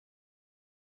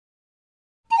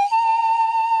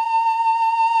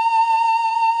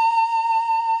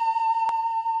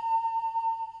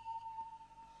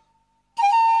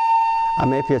A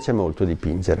me piace molto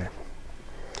dipingere.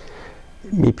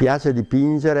 Mi piace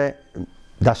dipingere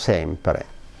da sempre,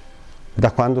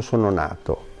 da quando sono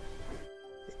nato.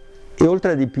 E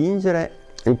oltre a dipingere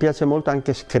mi piace molto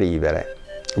anche scrivere.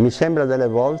 Mi sembra delle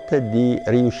volte di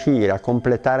riuscire a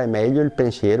completare meglio il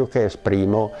pensiero che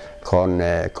esprimo con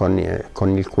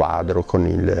il quadro,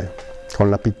 con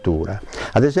la pittura.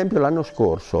 Ad esempio l'anno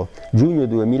scorso, giugno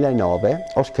 2009,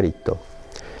 ho scritto: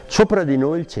 sopra di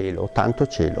noi il cielo, tanto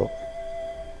cielo.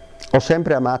 Ho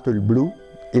sempre amato il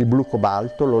blu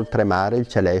cobalto, l'oltremare, il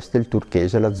celeste, il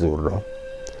turchese, l'azzurro.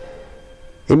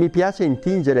 E mi piace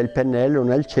intingere il pennello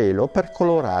nel cielo per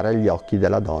colorare gli occhi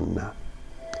della donna.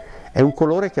 È un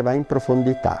colore che va in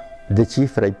profondità,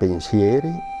 decifra i pensieri,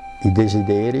 i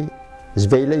desideri,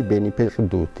 svela i beni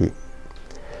perduti.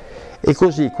 E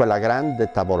così quella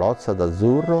grande tavolozza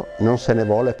d'azzurro non se ne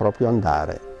vuole proprio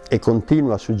andare e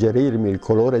continua a suggerirmi il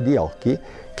colore di occhi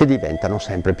che diventano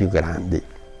sempre più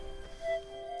grandi.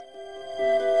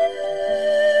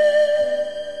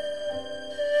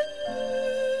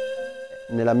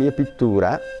 Nella mia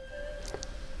pittura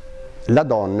la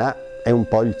donna è un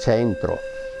po' il centro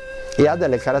e ha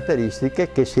delle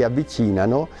caratteristiche che si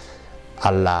avvicinano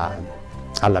alla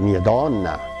mia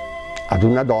donna, ad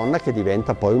una donna che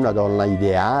diventa poi una donna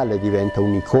ideale, diventa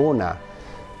un'icona,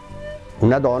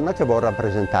 una donna che vuol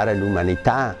rappresentare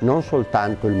l'umanità, non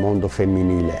soltanto il mondo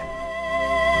femminile.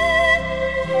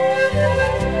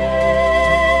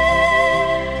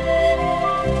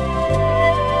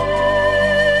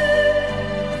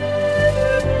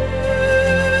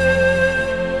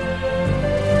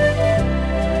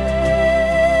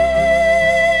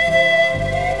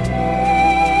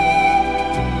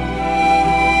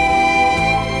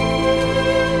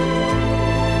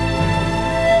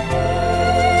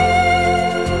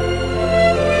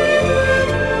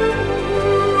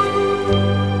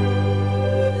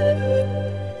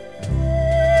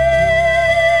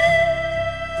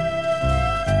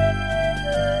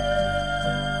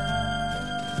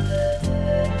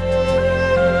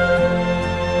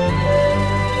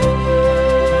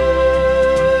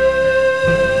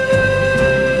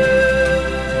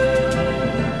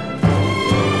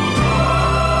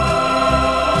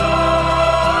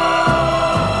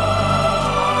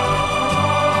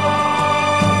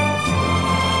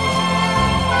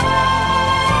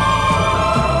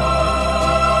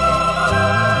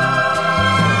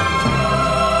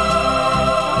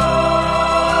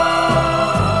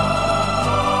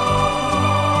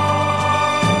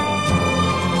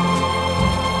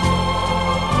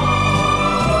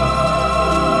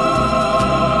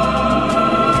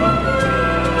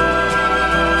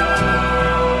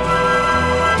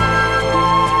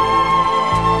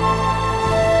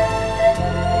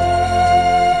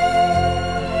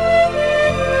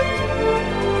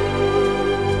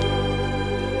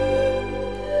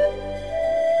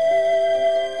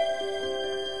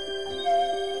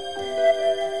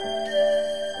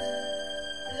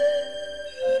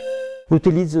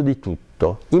 Utilizzo di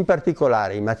tutto, in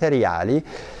particolare i materiali,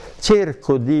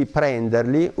 cerco di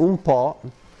prenderli un po'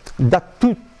 da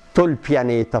tutto il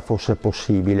pianeta fosse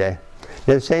possibile,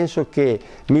 nel senso che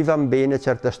mi van bene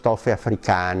certe stoffe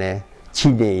africane,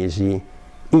 cinesi,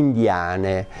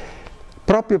 indiane,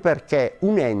 proprio perché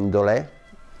unendole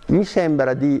mi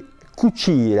sembra di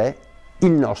cucire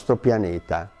il nostro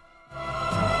pianeta.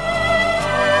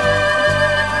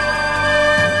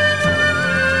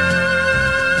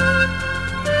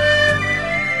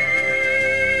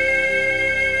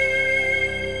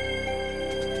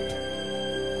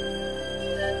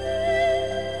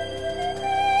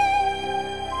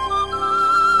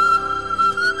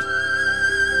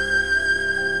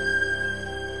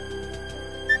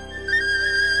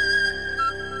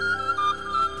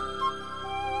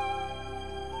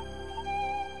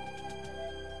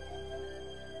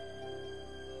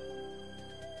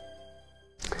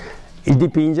 Il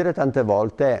dipingere tante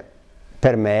volte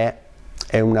per me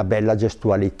è una bella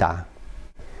gestualità,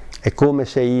 è come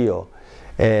se io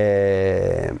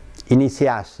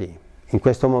iniziassi in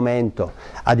questo momento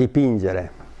a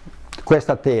dipingere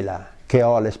questa tela che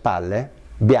ho alle spalle,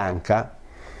 bianca.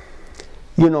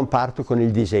 Io non parto con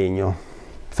il disegno,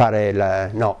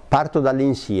 no, parto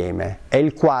dall'insieme, è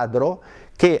il quadro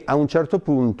che a un certo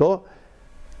punto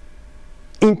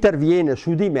interviene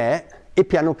su di me e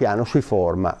piano piano si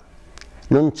forma.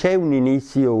 Non c'è un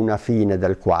inizio o una fine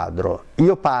del quadro.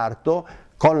 Io parto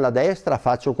con la destra,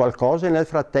 faccio qualcosa e nel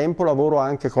frattempo lavoro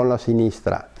anche con la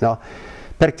sinistra, no?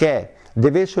 Perché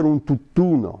deve essere un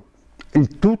tutt'uno.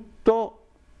 Il tutto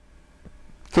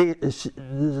che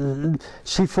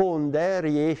si fonde,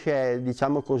 riesce,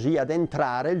 diciamo così, ad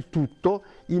entrare il tutto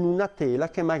in una tela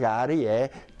che magari è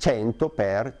 100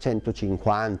 x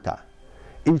 150.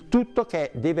 Il tutto che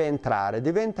deve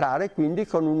entrare quindi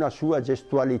con una sua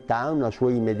gestualità, una sua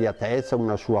immediatezza,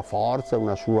 una sua forza,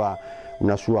 una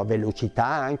sua velocità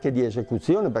anche di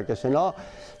esecuzione, perché sennò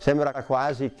sembra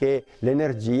quasi che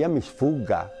l'energia mi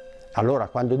sfugga. Allora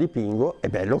quando dipingo è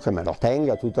bello che me lo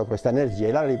tenga tutta questa energia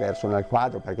e la riverso nel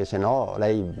quadro, perché sennò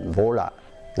lei vola,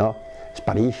 no?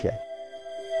 Sparisce.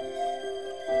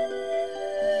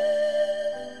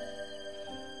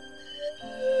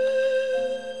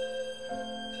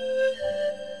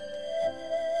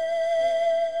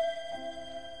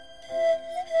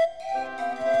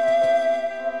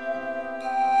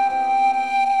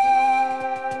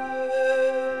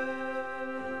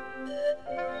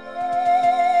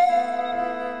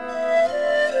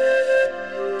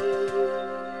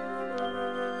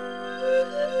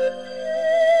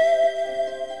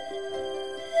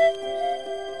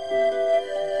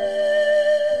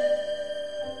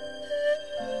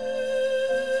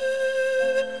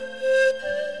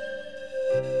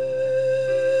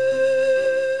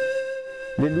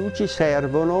 Le luci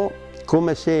servono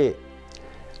come se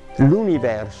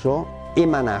l'universo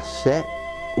emanasse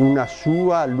una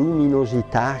sua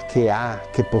luminosità che ha,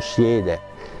 che possiede,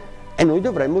 e noi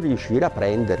dovremmo riuscire a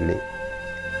prenderli.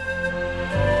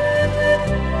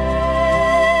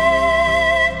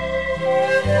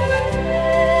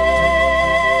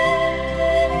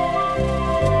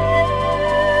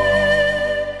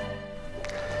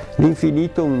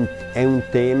 L'infinito è un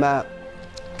tema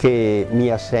che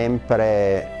mi ha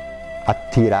sempre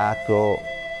attirato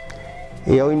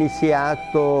e ho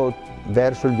iniziato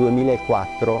verso il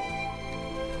 2004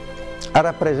 a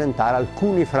rappresentare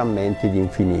alcuni frammenti di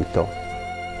infinito.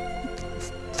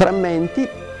 Frammenti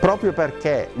proprio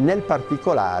perché nel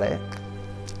particolare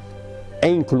è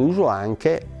incluso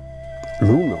anche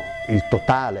l'uno, il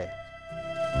totale.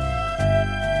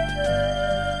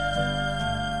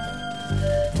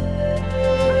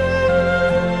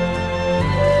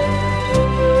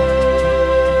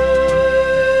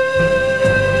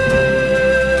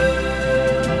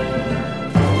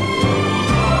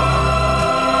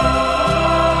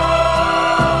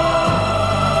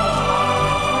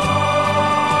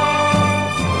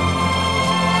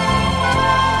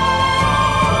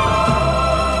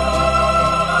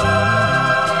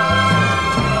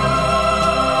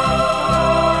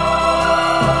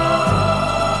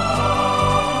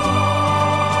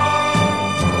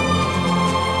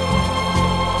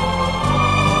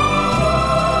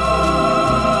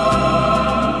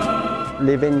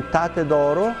 Le ventate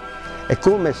d'oro è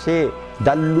come se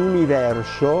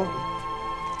dall'universo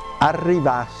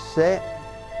arrivasse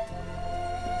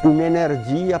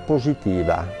un'energia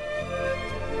positiva,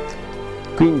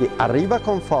 quindi arriva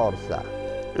con forza,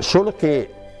 solo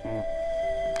che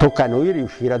tocca a noi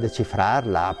riuscire a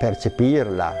decifrarla, a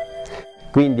percepirla.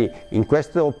 Quindi in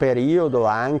questo periodo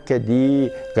anche di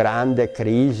grande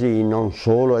crisi, non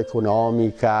solo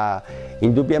economica,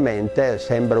 indubbiamente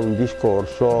sembra un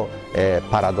discorso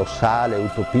paradossale,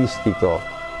 utopistico,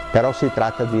 però si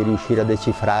tratta di riuscire a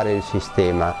decifrare il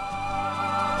sistema.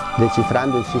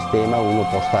 Decifrando il sistema uno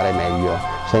può stare meglio,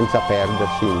 senza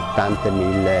perdersi in tante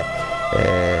mille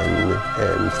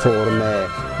forme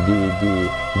di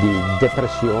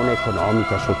depressione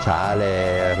economica,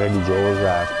 sociale,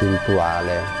 religiosa,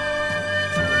 spirituale.